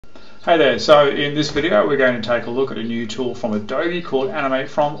Hey there, so in this video we're going to take a look at a new tool from Adobe called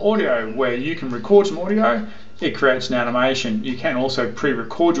Animate from Audio, where you can record some audio, it creates an animation. You can also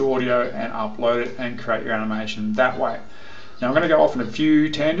pre-record your audio and upload it and create your animation that way. Now I'm going to go off on a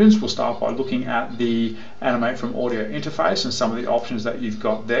few tangents. We'll start by looking at the Animate from Audio interface and some of the options that you've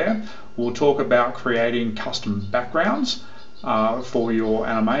got there. We'll talk about creating custom backgrounds for your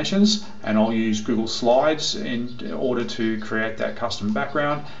animations, and I'll use Google Slides in order to create that custom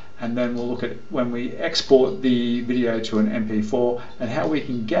background. And then we'll look at when we export the video to an MP4 and how we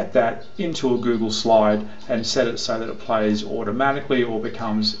can get that into a Google slide and set it so that it plays automatically or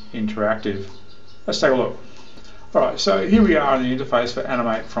becomes interactive. Let's take a look. Alright, so here we are in the interface for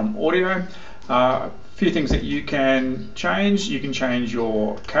Animate from Audio. A few things that you can change. You can change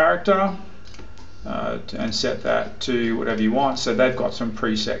your character and set that to whatever you want. So they've got some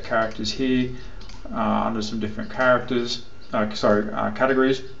preset characters here under some different categories.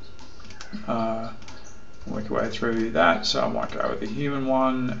 Work your way through that. So I might go with the human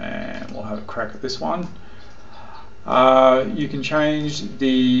one and we'll have a crack at this one. You can change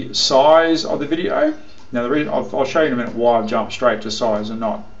the size of the video. Now I'll show you in a minute why I've jumped straight to size and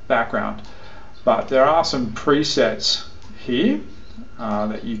not background, but there are some presets here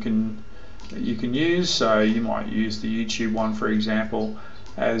that you can use. So you might use the YouTube one, for example,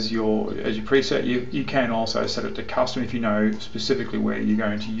 as your preset. You can also set it to custom if you know specifically where you're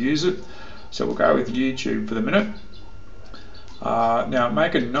going to use it. So we'll go with YouTube for the minute. Now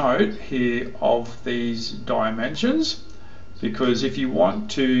make a note here of these dimensions, because if you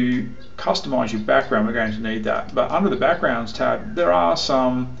want to customize your background, we're going to need that. But under the backgrounds tab, there are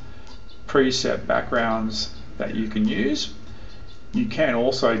some preset backgrounds that you can use. You can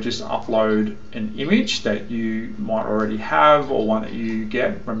also just upload an image that you might already have, or one that you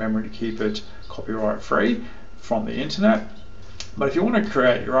get, remembering to keep it copyright free from the internet. But if you want to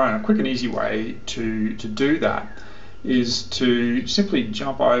create your own, a quick and easy way to do that is to simply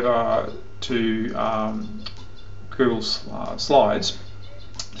jump over to Google Slides.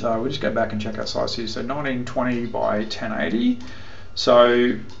 So we'll just go back and check our size here. So 1920 by 1080.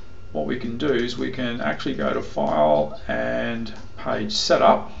 So what we can do is we can actually go to File and Page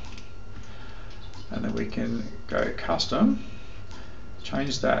Setup, and then we can go Custom,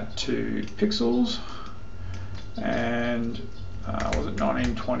 change that to pixels, and was it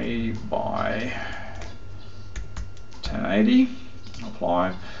 1920 by 1080?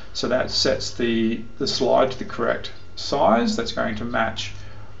 Apply. So that sets the slide to the correct size. That's going to match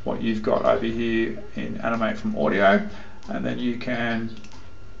what you've got over here in Animate from Audio, and then you can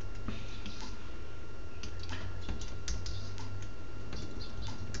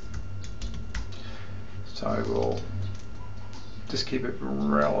we'll just keep it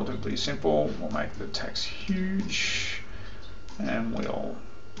relatively simple. We'll make the text huge and we'll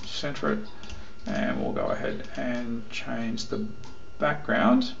center it, and we'll go ahead and change the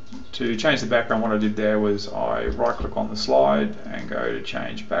background. To change the background, what I did there was I right click on the slide and go to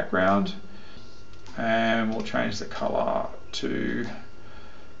change background, and we'll change the color to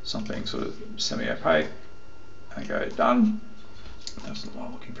something sort of semi-opaque and go done. That's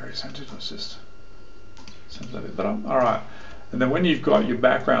not looking very centered. Let's just center that a bit better. Alright, and then when you've got your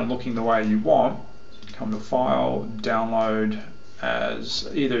background looking the way you want, come to File, Download as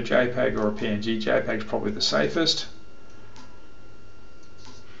either a JPEG or a PNG. JPEG is probably the safest,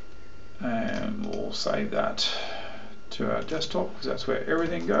 and we'll save that to our desktop because that's where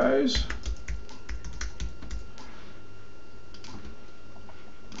everything goes.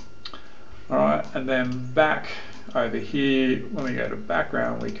 Alright, and then back over here, when we go to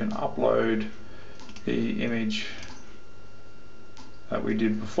background, we can upload the image that we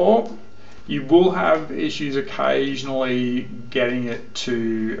did before. You will have issues occasionally getting it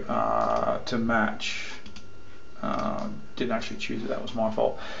to match. Didn't actually choose it, that was my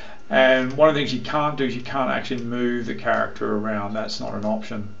fault. And one of the things you can't do is you can't actually move the character around. That's not an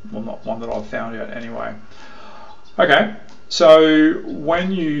option, well, not one that I've found yet anyway. Okay, so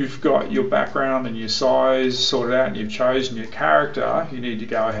when you've got your background and your size sorted out and you've chosen your character, you need to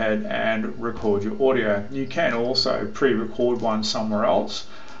go ahead and record your audio. You can also pre-record one somewhere else.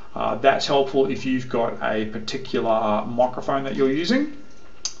 That's helpful if you've got a particular microphone that you're using.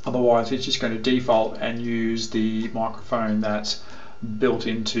 Otherwise, it's just going to default and use the microphone that's built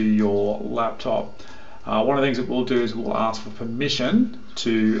into your laptop. One of the things that we'll do is we'll ask for permission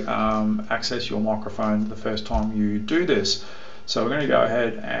to access your microphone the first time you do this. So we're going to go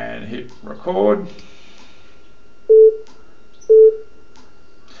ahead and hit record.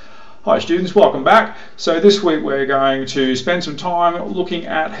 Hi students, welcome back. So this week we're going to spend some time looking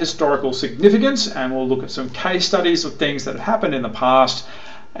at historical significance, and we'll look at some case studies of things that have happened in the past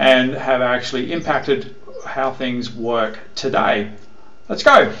and have actually impacted how things work today. Let's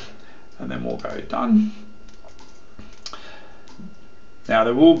go, and then we'll go done. Now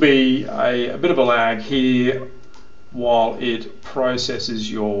there will be a bit of a lag here while it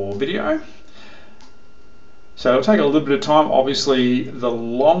processes your video. So it'll take a little bit of time. Obviously, the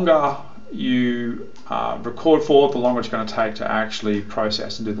longer you record for, the longer it's going to take to actually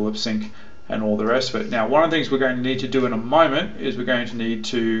process and do the lip sync and all the rest of it. Now, one of the things we're going to need to do in a moment is we're going to need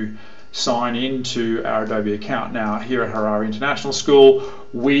to sign into our Adobe account. Now, here at Harari International School,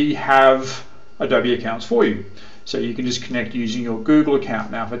 we have Adobe accounts for you. So you can just connect using your Google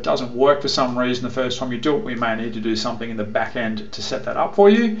account. Now, if it doesn't work for some reason the first time you do it, we may need to do something in the back end to set that up for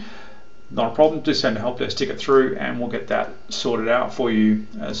you. Not a problem, just send a help desk ticket through and we'll get that sorted out for you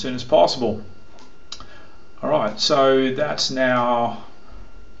as soon as possible. All right, so that's now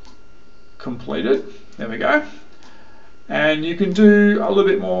completed. There we go. And you can do a little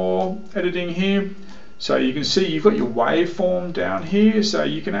bit more editing here. So you can see you've got your waveform down here, so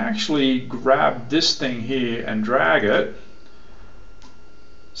you can actually grab this thing here and drag it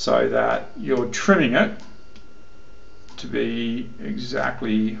so that you're trimming it to be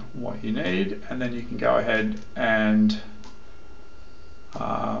exactly what you need, and then you can go ahead and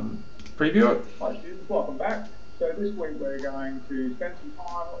preview it. Hi students, welcome back. So this week we're going to spend some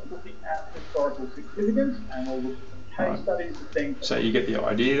time looking at historical significance, and we'll look at some case studies and things. So you get the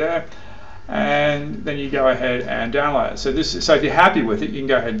idea there. And then you go ahead and download it. So if you're happy with it, you can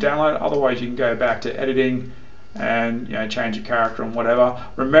go ahead and download it. Otherwise, you can go back to editing and change your character and whatever.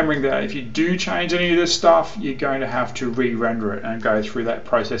 Remembering that if you do change any of this stuff, you're going to have to re-render it and go through that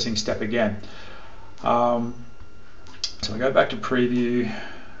processing step again. So we go back to preview.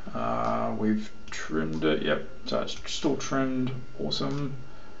 We've trimmed it. Yep. So it's still trimmed. Awesome.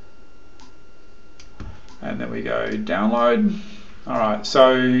 And then we go download. Alright,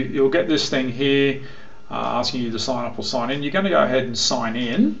 so you'll get this thing here asking you to sign up or sign in. You're going to go ahead and sign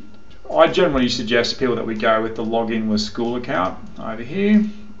in. I generally suggest to people that we go with the login with school account over here.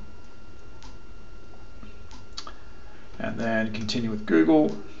 And then continue with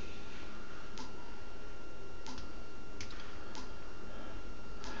Google.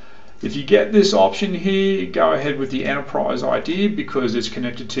 If you get this option here, go ahead with the enterprise ID because it's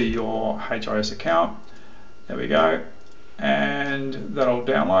connected to your HRS account. There we go. And that'll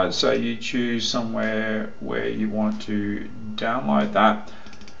download, so you choose somewhere where you want to download that.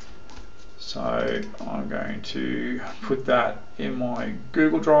 So I'm going to put that in my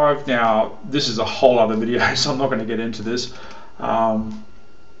Google Drive. Now this is a whole other video, so I'm not going to get into this.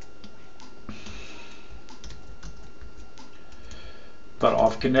 But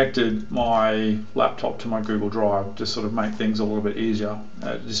I've connected my laptop to my Google Drive to sort of make things a little bit easier.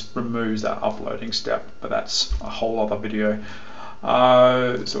 It just removes that uploading step, but that's a whole other video.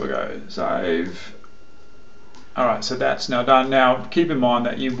 So we go save. All right, so that's now done. Now keep in mind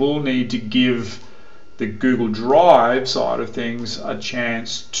that you will need to give the Google Drive side of things a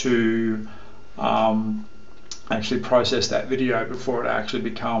chance to actually process that video before it actually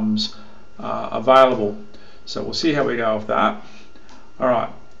becomes available. So we'll see how we go with that. All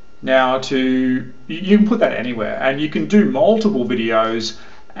right, now you can put that anywhere, and you can do multiple videos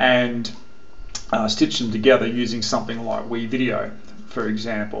and stitch them together using something like WeVideo, for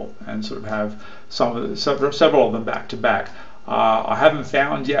example, and sort of have several of them back to back. I haven't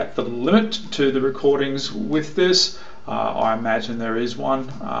found yet the limit to the recordings with this. I imagine there is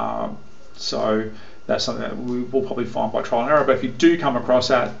one, so that's something that we will probably find by trial and error. But if you do come across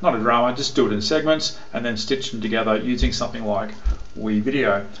that, not a drama, just do it in segments and then stitch them together using something like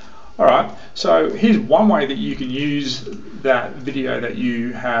WeVideo. Alright, so here's one way that you can use that video that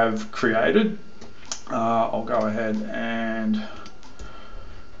you have created. I'll go ahead and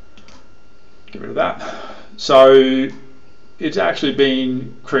get rid of that. So it's actually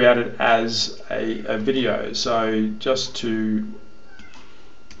been created as a video. So just to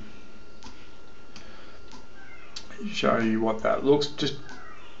show you what that looks, just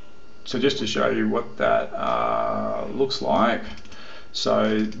to show you what that looks like.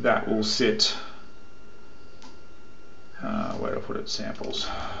 So that will sit, where to put it, samples.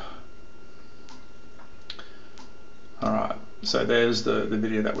 Alright, so there's the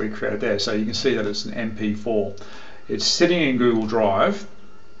video that we created there. So you can see that it's an MP4. It's sitting in Google Drive.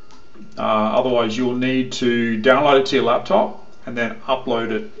 Otherwise you'll need to download it to your laptop and then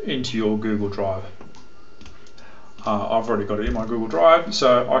upload it into your Google Drive. I've already got it in my Google Drive,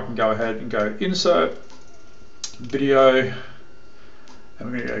 so I can go ahead and go Insert, Video,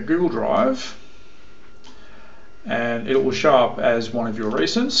 and we're going to go Google Drive, and it will show up as one of your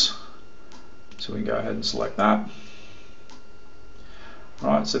recents. So we can go ahead and select that.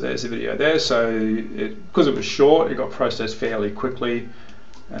 Right, so there's the video there. So because it was short, it got processed fairly quickly,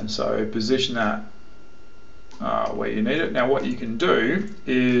 and so position that where you need it. Now what you can do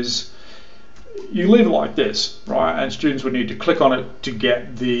is you leave it like this, right? And students would need to click on it to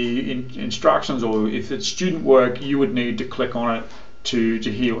get the instructions, or if it's student work, you would need to click on it to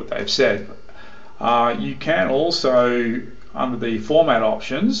hear what they've said. You can also, under the format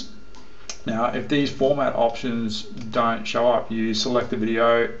options, now if these format options don't show up, you select the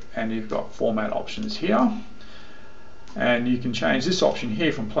video and you've got format options here. And you can change this option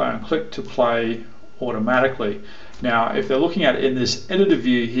here from play and click to play automatically. Now if they're looking at it in this editor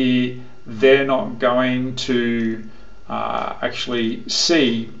view here, they're not going to actually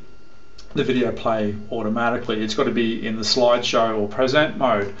see the video play automatically. It's got to be in the slideshow or present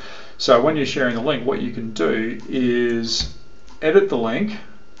mode. So when you're sharing the link, what you can do is edit the link.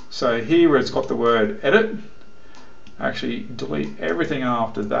 So here where it's got the word edit, actually delete everything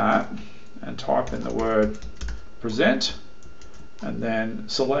after that and type in the word present, and then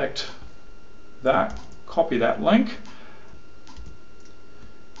select that, copy that link.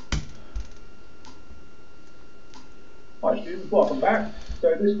 Hi students, welcome back.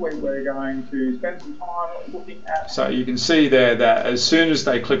 So this week we're going to spend some time looking at... So you can see there that as soon as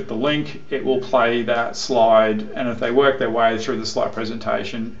they click the link, it will play that slide, and if they work their way through the slide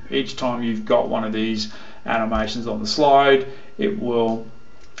presentation, each time you've got one of these animations on the slide, it will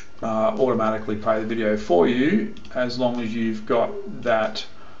automatically play the video for you, as long as you've got that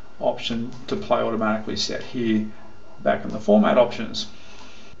option to play automatically set here back in the format options.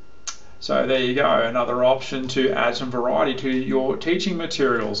 So there you go, another option to add some variety to your teaching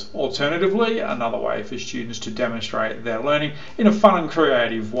materials. Alternatively, another way for students to demonstrate their learning in a fun and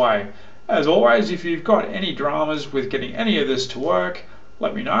creative way. As always, if you've got any dramas with getting any of this to work,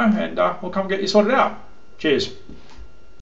 let me know and we'll come get you sorted out. Cheers.